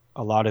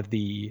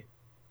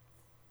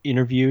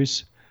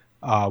interviews,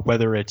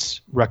 whether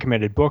it's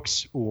recommended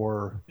books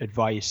or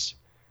advice.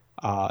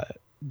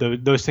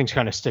 Those things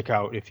kind of stick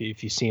out if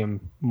you see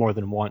them more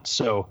than once.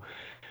 So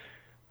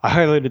I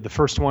highlighted the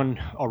first one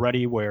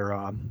already,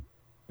 where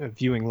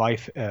viewing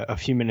life a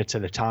few minutes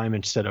at a time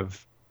instead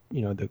of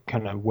the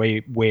kind of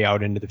way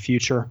out into the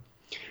future.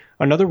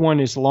 Another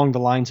one is along the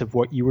lines of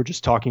what you were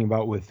just talking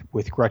about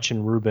with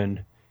Gretchen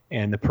Rubin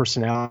and the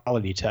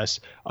personality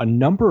test. A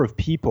number of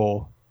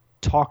people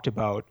talked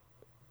about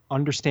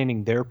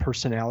understanding their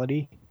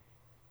personality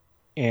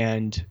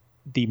and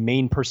the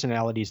main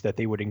personalities that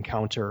they would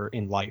encounter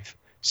in life.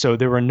 So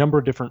there were a number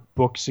of different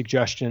book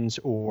suggestions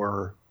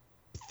or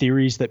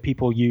theories that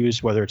people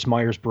use, whether it's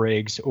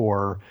Myers-Briggs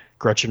or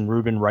Gretchen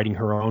Rubin writing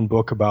her own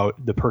book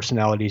about the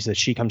personalities that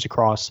she comes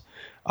across.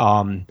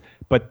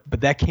 But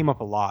that came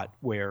up a lot,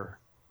 where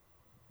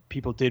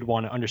people did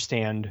want to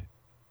understand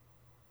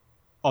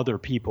other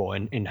people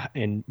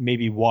and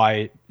maybe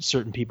why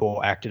certain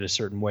people acted a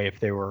certain way if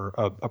they were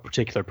a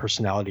particular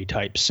personality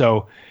type.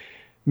 So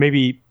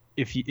maybe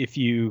if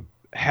you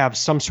have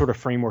some sort of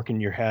framework in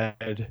your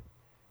head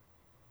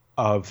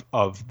of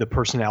the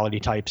personality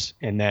types,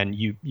 and then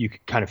you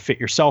kind of fit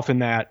yourself in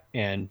that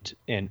and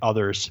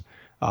others.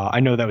 I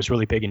know that was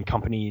really big in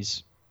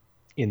companies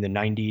in the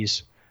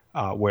 90s,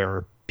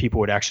 where people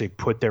would actually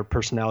put their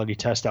personality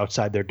test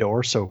outside their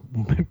door. So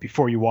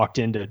before you walked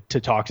in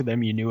to talk to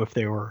them, you knew if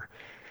they were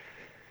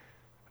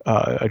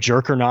a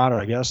jerk or not,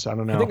 I guess. I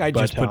don't know. I think I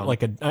just put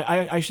like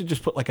I should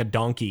just put like a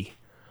donkey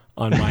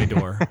on my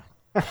door.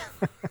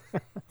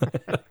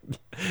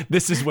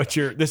 This is what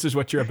you're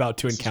about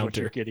to encounter. This is what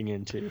you're getting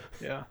into.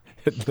 Yeah.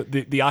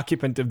 The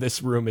occupant of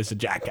this room is a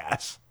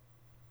jackass.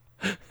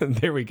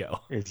 There we go.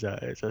 It's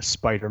a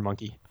spider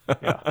monkey.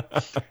 Yeah.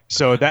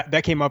 So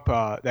that came up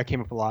a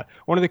lot.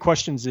 One of the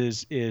questions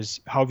is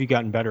how have you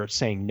gotten better at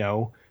saying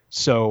no?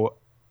 So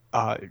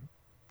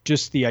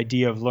just the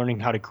idea of learning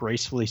how to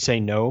gracefully say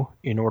no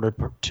in order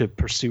to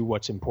pursue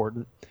what's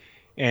important.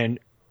 And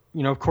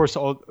of course,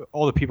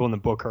 all the people in the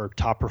book are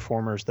top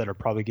performers that are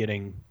probably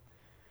getting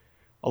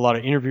a lot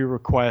of interview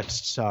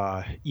requests,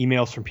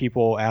 emails from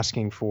people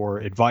asking for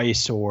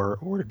advice or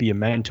to be a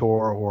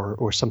mentor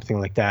or something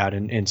like that.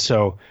 And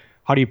so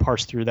how do you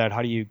parse through that?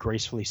 How do you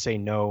gracefully say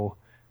no?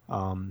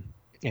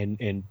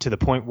 And to the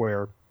point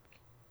where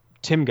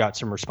Tim got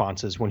some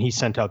responses when he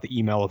sent out the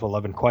email of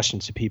 11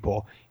 questions to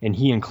people, and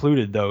he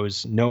included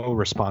those no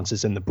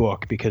responses in the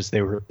book because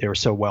they were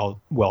so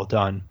well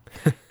done.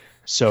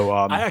 So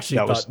I actually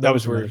thought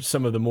those were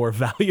some of the more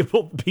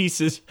valuable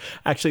pieces,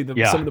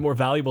 some of the more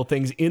valuable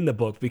things in the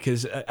book,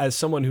 because as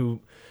someone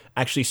who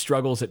actually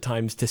struggles at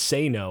times to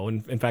say no,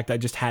 and in fact, I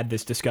just had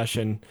this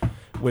discussion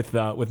with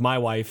my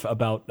wife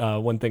about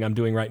one thing I'm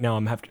doing right now.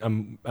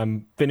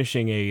 I'm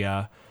finishing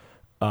a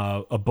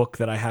book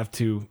that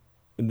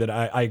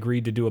I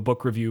agreed to do a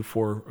book review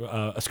for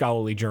a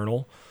scholarly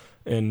journal.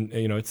 And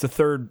it's the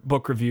third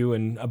book review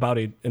in about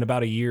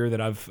a year that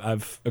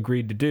I've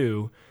agreed to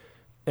do.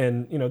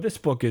 And this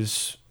book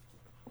is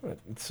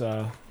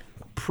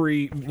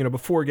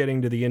before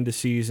getting to the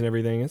indices and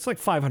everything, it's like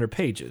 500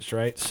 pages,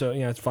 right? So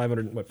it's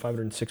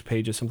 506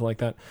 pages, something like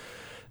that.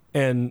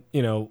 And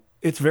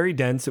it's very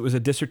dense. It was a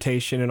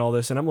dissertation and all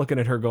this, and I'm looking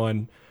at her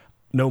going,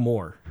 no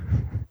more.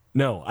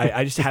 No,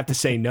 I just have to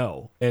say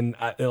no. And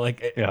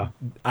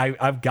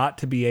I've got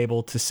to be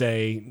able to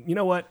say, you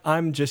know what?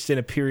 I'm just in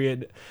a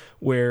period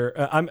where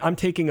I'm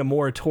taking a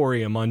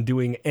moratorium on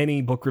doing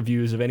any book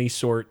reviews of any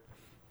sort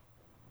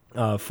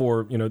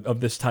for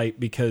of this type,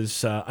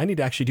 because I need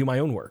to actually do my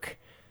own work.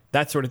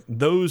 That sort of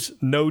those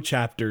no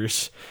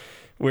chapters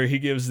where he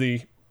gives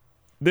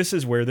this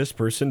is where this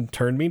person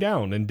turned me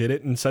down and did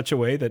it in such a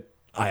way that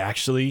I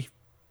actually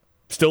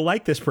still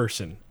like this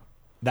person.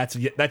 That's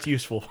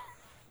useful.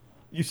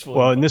 Useful.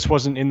 Well, and this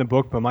wasn't in the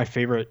book, but my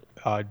favorite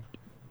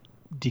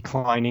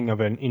declining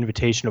of an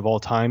invitation of all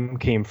time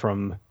came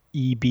from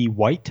E.B.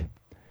 White,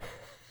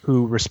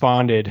 who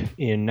responded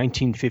in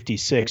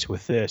 1956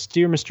 with this: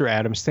 "Dear Mr.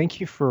 Adams, thanks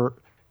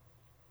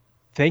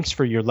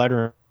for your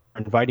letter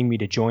inviting me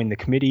to join the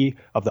Committee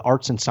of the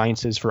Arts and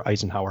Sciences for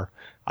Eisenhower.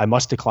 I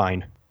must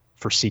decline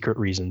for secret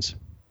reasons.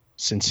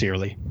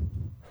 Sincerely."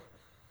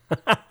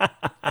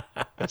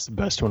 That's the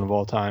best one of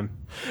all time.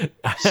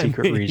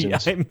 Secret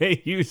reasons. I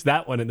may use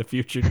that one in the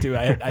future too.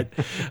 I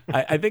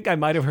think I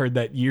might have heard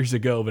that years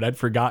ago, but I'd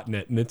forgotten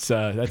it, and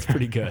that's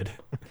pretty good.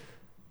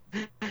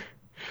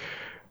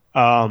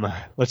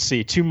 Let's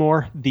see, two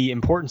more. The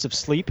importance of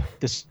sleep.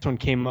 This one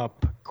came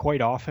up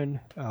quite often,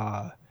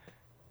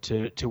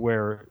 to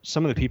where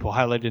some of the people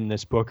highlighted in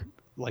this book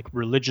like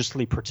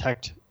religiously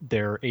protect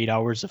their 8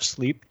 hours of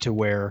sleep, to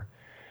where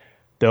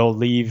they'll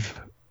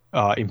leave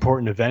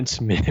important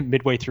events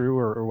midway through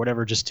or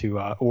whatever, just to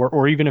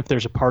or even if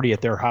there's a party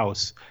at their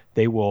house,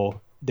 they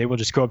will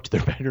just go up to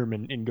their bedroom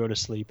and go to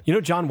sleep.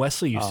 John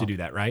Wesley used to do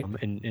that, right?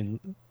 And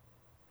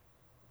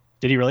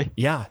did he really?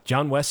 Yeah,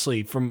 John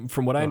Wesley. From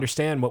what I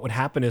understand, what would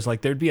happen is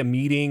like there'd be a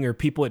meeting or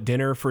people at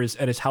dinner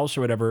at his house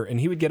or whatever, and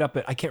he would get up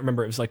at, I can't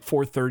remember, it was like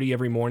 4:30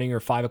 every morning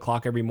or 5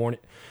 o'clock every morning.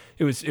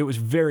 It was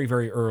very,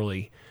 very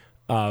early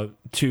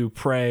to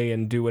pray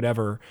and do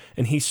whatever,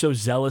 and he so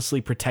zealously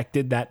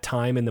protected that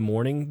time in the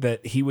morning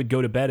that he would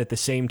go to bed at the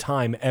same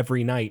time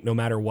every night, no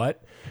matter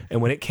what.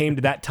 And when it came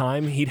to that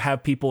time, he'd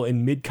have people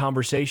in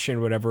mid-conversation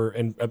or whatever,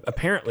 and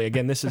apparently,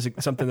 again, this is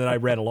something that I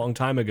read a long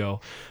time ago,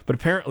 but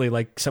apparently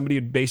like somebody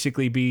would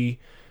basically be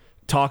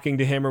talking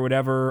to him or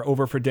whatever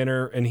over for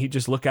dinner, and he'd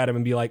just look at him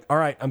and be like, all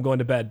right, I'm going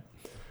to bed.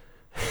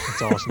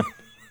 That's awesome.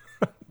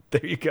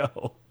 There you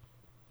go.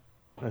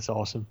 That's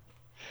awesome.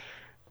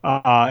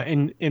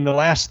 And the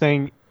last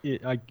thing,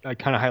 I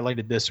kind of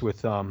highlighted this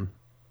with the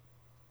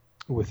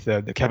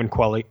Kevin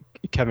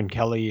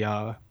Kelly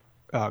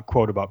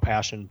quote about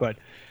passion, but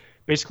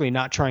basically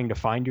not trying to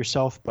find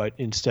yourself, but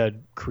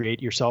instead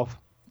create yourself.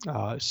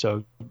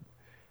 So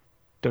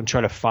don't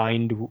try to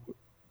find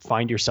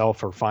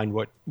yourself or find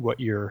what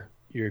you're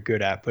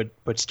good at,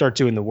 but start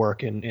doing the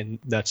work, and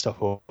that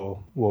stuff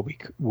will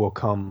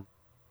come.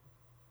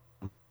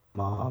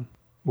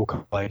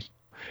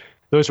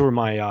 Those were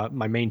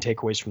my main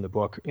takeaways from the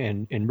book,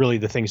 and really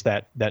the things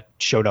that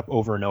showed up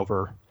over and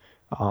over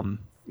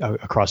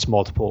across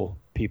multiple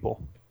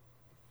people.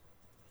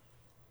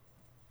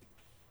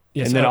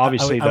 Yes, and then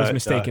obviously I was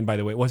mistaken, by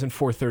the way. It wasn't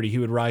 4:30. He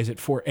would rise at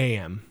 4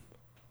 a.m.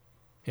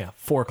 Yeah,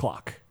 4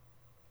 o'clock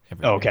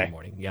every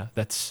morning. Yeah,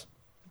 it's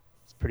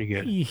pretty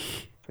good.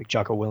 Like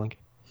Jocko Willink.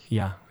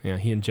 Yeah.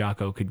 He and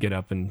Jocko could get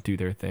up and do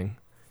their thing.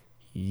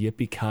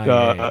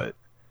 Yippee-ki-yay.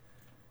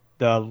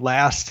 The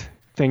last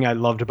thing I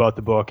loved about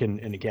the book,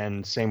 and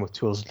again, same with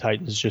Tools of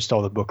Titans, just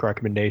all the book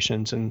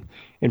recommendations, and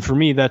for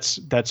me,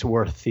 that's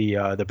worth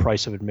the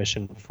price of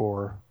admission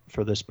for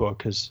this book,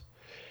 because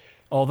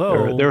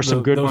although there are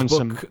some good ones.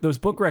 Those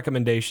book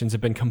recommendations have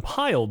been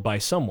compiled by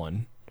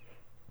someone.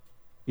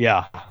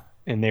 Yeah,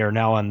 and they are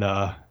now on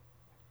the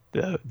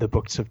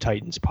Books of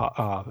Titans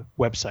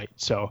website.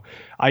 So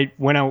I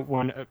went out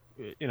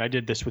and I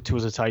did this with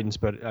Tools of Titans,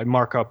 but I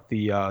mark up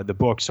the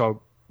book.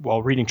 So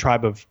while reading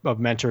Tribe of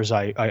Mentors,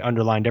 I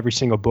underlined every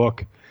single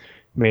book,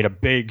 made a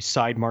big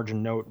side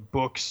margin note,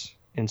 books,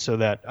 and so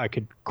that I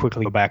could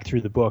quickly go back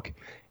through the book.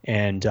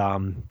 And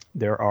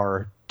there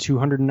are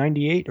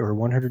 298 or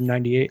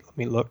 198, let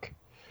me look,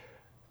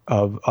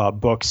 of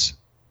books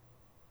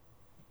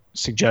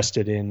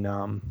suggested in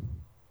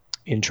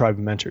Tribe of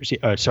Mentors.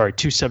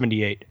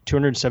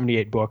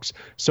 278 books,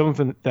 some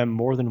of them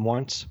more than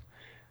once.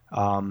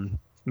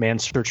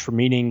 Man's Search for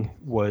Meaning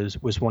was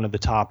one of the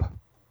top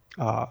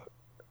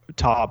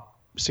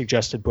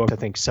suggested books, I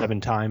think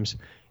 7 times,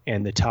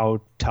 and the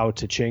Tao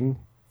Te Ching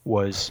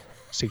was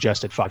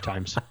suggested 5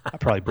 times. I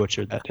probably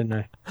butchered that, didn't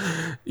I?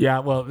 Yeah,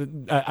 well,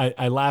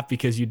 I laugh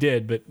because you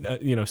did, but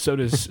so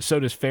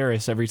does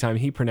Ferris every time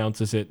he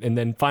pronounces it. And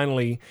then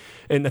finally,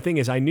 and the thing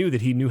is, I knew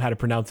that he knew how to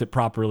pronounce it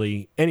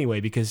properly anyway,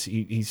 because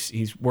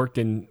he's worked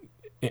in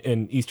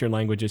Eastern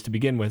languages to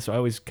begin with. So I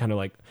was kind of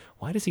like,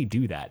 why does he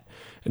do that?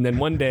 And then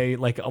one day,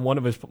 like one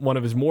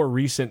of his more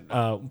recent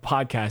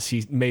podcasts,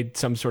 he made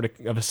some sort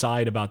of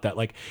aside about that.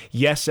 Like,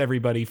 yes,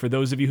 everybody, for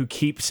those of you who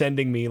keep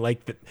sending me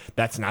like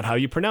that's not how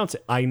you pronounce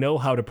it. I know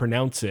how to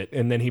pronounce it.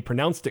 And then he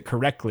pronounced it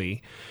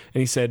correctly. And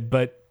he said,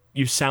 but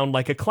you sound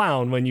like a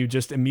clown when you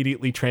just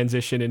immediately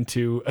transition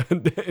into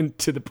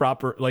the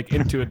proper, like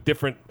into a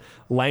different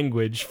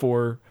language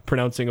for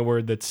pronouncing a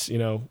word that's,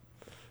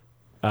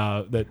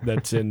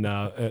 that's in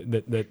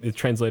that is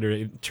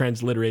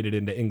transliterated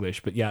into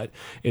English. But yeah,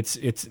 it's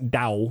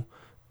Dao,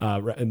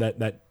 and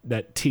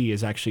that T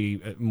is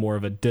actually more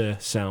of a D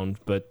sound,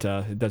 but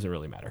it doesn't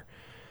really matter.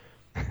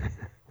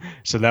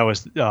 So that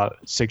was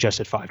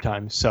suggested 5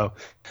 times. So,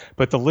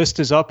 but the list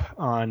is up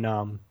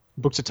on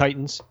Books of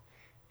Titans,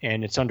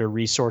 and it's under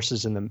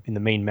resources in the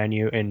main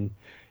menu, and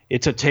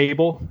it's a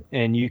table,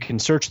 and you can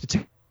search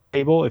the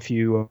table. If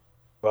you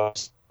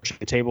search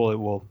the table, it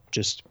will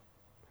just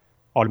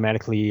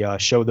automatically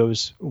show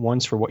those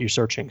ones for what you're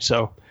searching.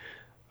 So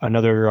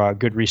another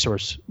good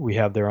resource we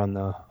have there on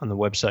the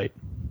website.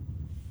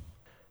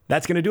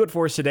 That's going to do it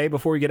for us today.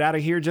 Before we get out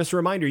of here, just a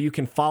reminder, you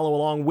can follow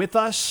along with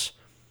us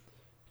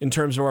in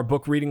terms of our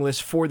book reading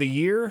list for the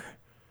year.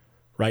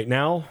 Right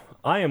now,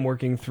 I am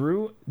working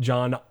through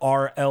John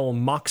R.L.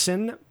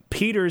 Moxon,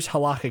 Peter's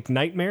Halakhic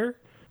Nightmare,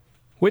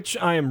 which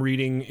I am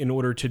reading in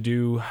order to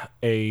do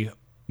a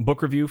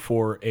book review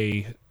for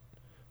a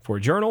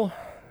journal.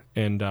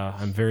 And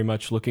I'm very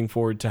much looking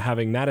forward to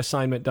having that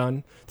assignment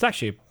done. It's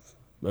actually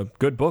a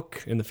good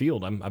book in the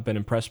field. I've been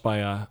impressed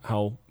by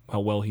how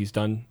well he's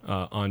done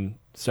on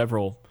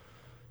several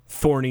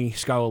thorny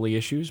scholarly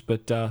issues.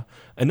 But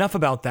enough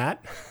about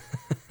that.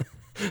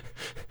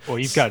 Well,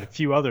 you've got a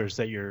few others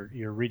that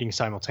you're reading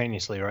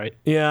simultaneously, right?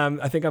 Yeah,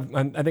 I think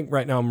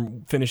right now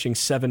I'm finishing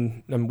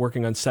 7. I'm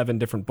working on 7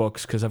 different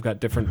books because I've got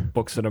different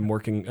books that I'm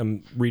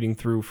reading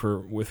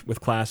through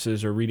with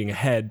classes, or reading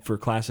ahead for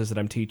classes that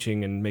I'm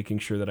teaching, and making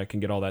sure that I can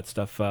get all that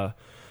stuff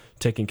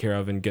taken care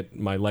of and get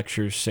my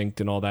lectures synced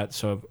and all that.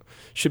 So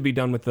should be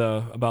done with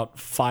about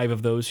 5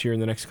 of those here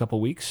in the next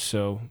couple weeks.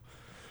 So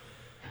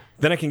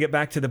then I can get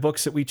back to the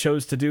books that we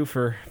chose to do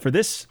for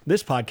this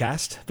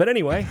podcast. But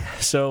anyway,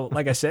 so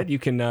like I said, you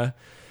can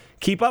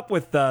keep up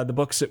with the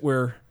books that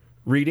we're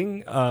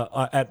reading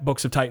at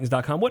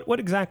booksoftitans.com. What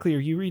exactly are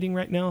you reading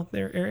right now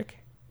there, Eric?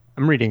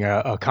 I'm reading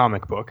a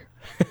comic book.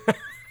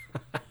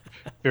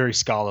 Very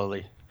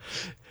scholarly.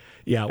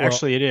 Yeah, well,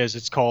 actually it is.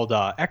 It's called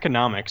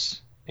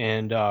Economics.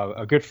 And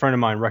a good friend of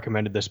mine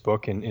recommended this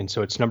book, and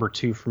so it's number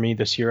 2 for me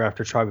this year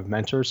after Tribe of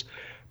Mentors.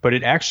 But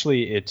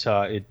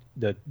the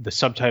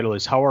subtitle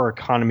is How Our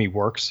Economy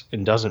Works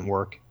and Doesn't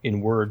Work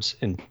in Words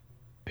and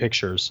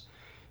Pictures.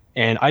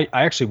 And I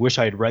actually wish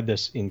I had read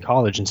this in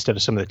college instead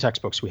of some of the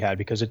textbooks we had,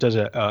 because it does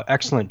an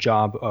excellent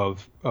job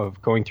of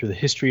going through the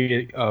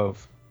history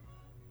of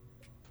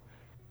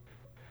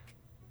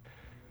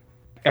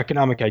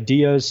economic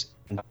ideas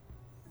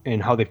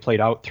and how they've played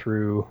out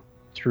through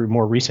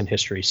more recent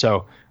history.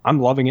 So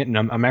I'm loving it, and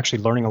I'm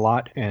actually learning a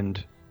lot,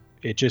 and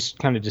it just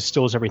kind of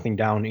distills everything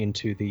down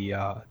into the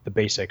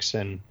basics,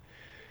 and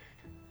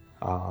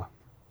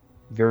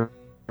very,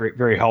 very,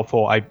 very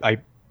helpful. I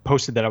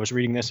posted that I was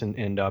reading this,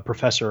 and a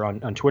professor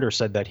on Twitter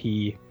said that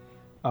he,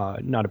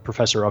 not a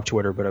professor of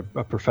Twitter, but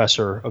a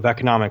professor of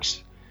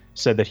economics,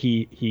 said that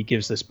he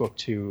gives this book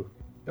to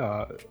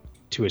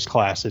to his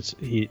class.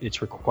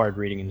 It's required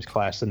reading in his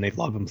class, and they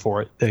love him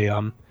for it. They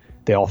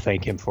all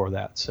thank him for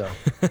that. So.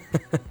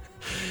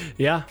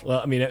 Yeah, well,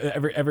 I mean,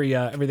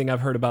 everything I've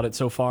heard about it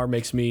so far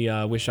makes me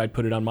wish I'd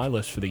put it on my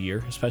list for the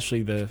year,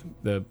 especially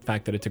the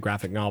fact that it's a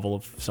graphic novel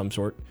of some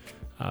sort,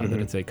 that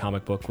it's a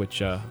comic book,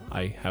 which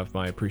I have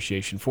my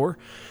appreciation for.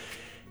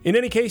 In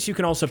any case, you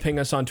can also ping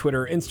us on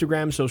Twitter,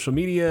 Instagram, social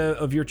media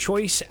of your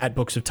choice at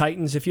Books of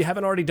Titans. If you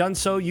haven't already done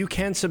so, you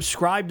can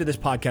subscribe to this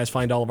podcast,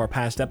 find all of our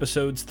past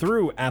episodes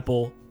through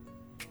Apple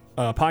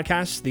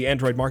Podcasts, the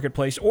Android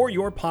Marketplace, or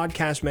your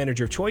podcast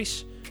manager of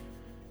choice.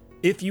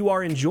 If you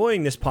are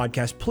enjoying this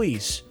podcast,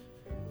 please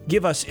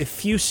give us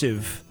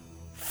effusive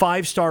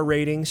 5-star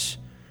ratings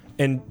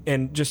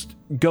and just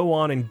go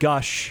on and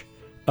gush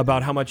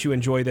about how much you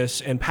enjoy this,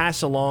 and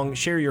pass along,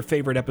 share your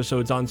favorite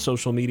episodes on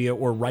social media,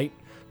 or write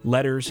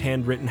letters,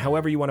 handwritten,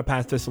 however you want to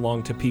pass this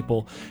along to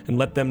people and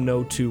let them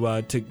know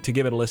to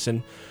give it a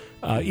listen.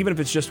 Even if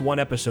it's just one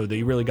episode that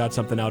you really got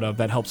something out of,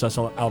 that helps us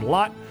out a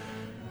lot.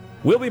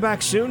 We'll be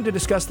back soon to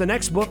discuss the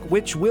next book,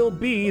 which will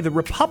be The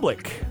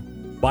Republic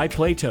by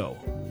Plato.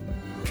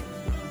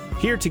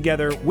 Here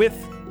together with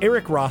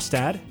Eric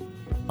Rostad,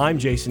 I'm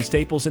Jason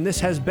Staples, and this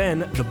has been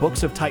the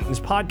Books of Titans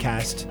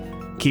podcast.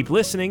 Keep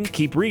listening,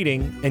 keep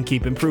reading, and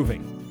keep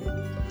improving.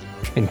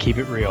 And keep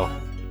it real.